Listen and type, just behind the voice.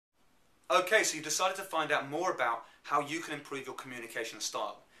Okay, so you decided to find out more about how you can improve your communication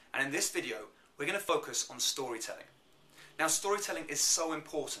style. And in this video, we're going to focus on storytelling. Now, storytelling is so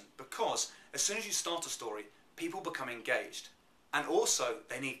important because as soon as you start a story, people become engaged. And also,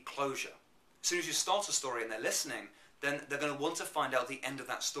 they need closure. As soon as you start a story and they're listening, then they're going to want to find out the end of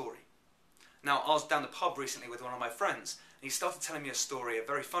that story. Now, I was down the pub recently with one of my friends, and he started telling me a story, a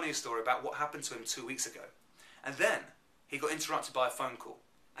very funny story about what happened to him 2 weeks ago. And then he got interrupted by a phone call,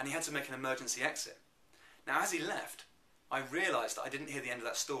 and he had to make an emergency exit. Now, as he left, I realised that I didn't hear the end of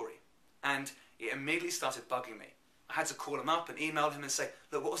that story, and it immediately started bugging me. I had to call him up and email him and say,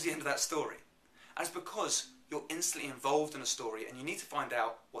 look, what was the end of that story? And it's because you're instantly involved in a story and you need to find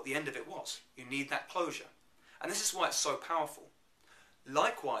out what the end of it was. You need that closure. And this is why it's so powerful.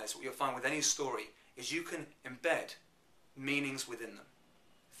 Likewise, what you'll find with any story is you can embed meanings within them.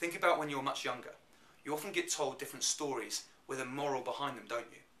 Think about when you're much younger. You often get told different stories with a moral behind them, don't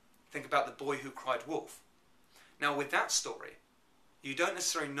you? Think about the boy who cried wolf. Now, with that story, you don't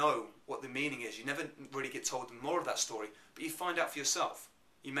necessarily know what the meaning is. You never really get told the moral of that story, but you find out for yourself.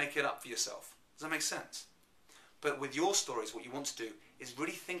 You make it up for yourself. Does that make sense? But with your stories, what you want to do is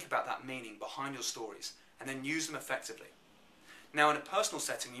really think about that meaning behind your stories and then use them effectively. Now, in a personal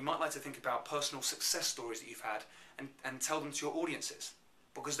setting, you might like to think about personal success stories that you've had and tell them to your audiences,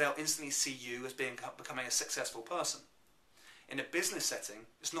 because they'll instantly see you as becoming a successful person. In a business setting,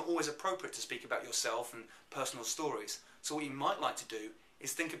 it's not always appropriate to speak about yourself and personal stories. So what you might like to do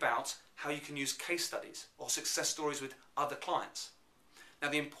is think about how you can use case studies or success stories with other clients. Now,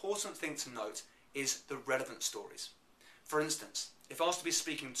 the important thing to note is the relevant stories. For instance, if I was to be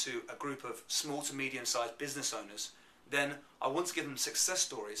speaking to a group of small to medium-sized business owners, then I want to give them success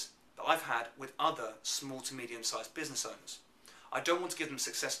stories that I've had with other small to medium-sized business owners. I don't want to give them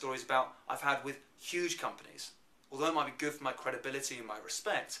success stories I've had with huge companies. Although it might be good for my credibility and my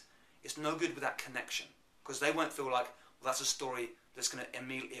respect, it's no good with that connection, because they won't feel like, well, that's a story that's going to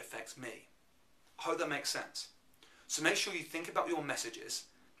immediately affect me. I hope that makes sense. So make sure you think about your messages,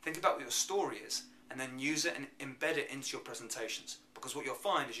 think about what your story is, and then use it and embed it into your presentations. Because what you'll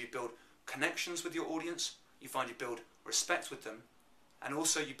find is you build connections with your audience, you build respect with them, and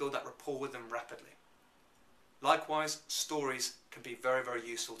also you build that rapport with them rapidly. Likewise, stories can be very, very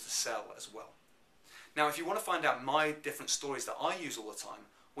useful to sell as well. Now, if you want to find out my different stories that I use all the time,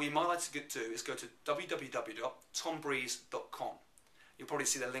 what you might like to do is go to www.tombreeze.com. You'll probably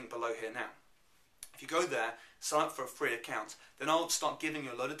see the link below here now. If you go there, sign up for a free account, then I'll start giving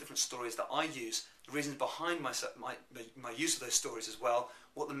you a load of different stories that I use, the reasons behind my use of those stories as well,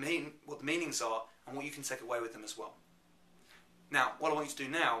 what the meanings are, and what you can take away with them as well. Now, what I want you to do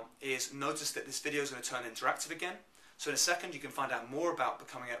now is notice that this video is going to turn interactive again. So in a second, you can find out more about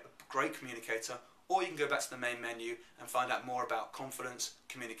becoming a great communicator, or you can go back to the main menu and find out more about confidence,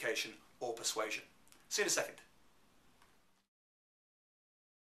 communication, or persuasion. See you in a second.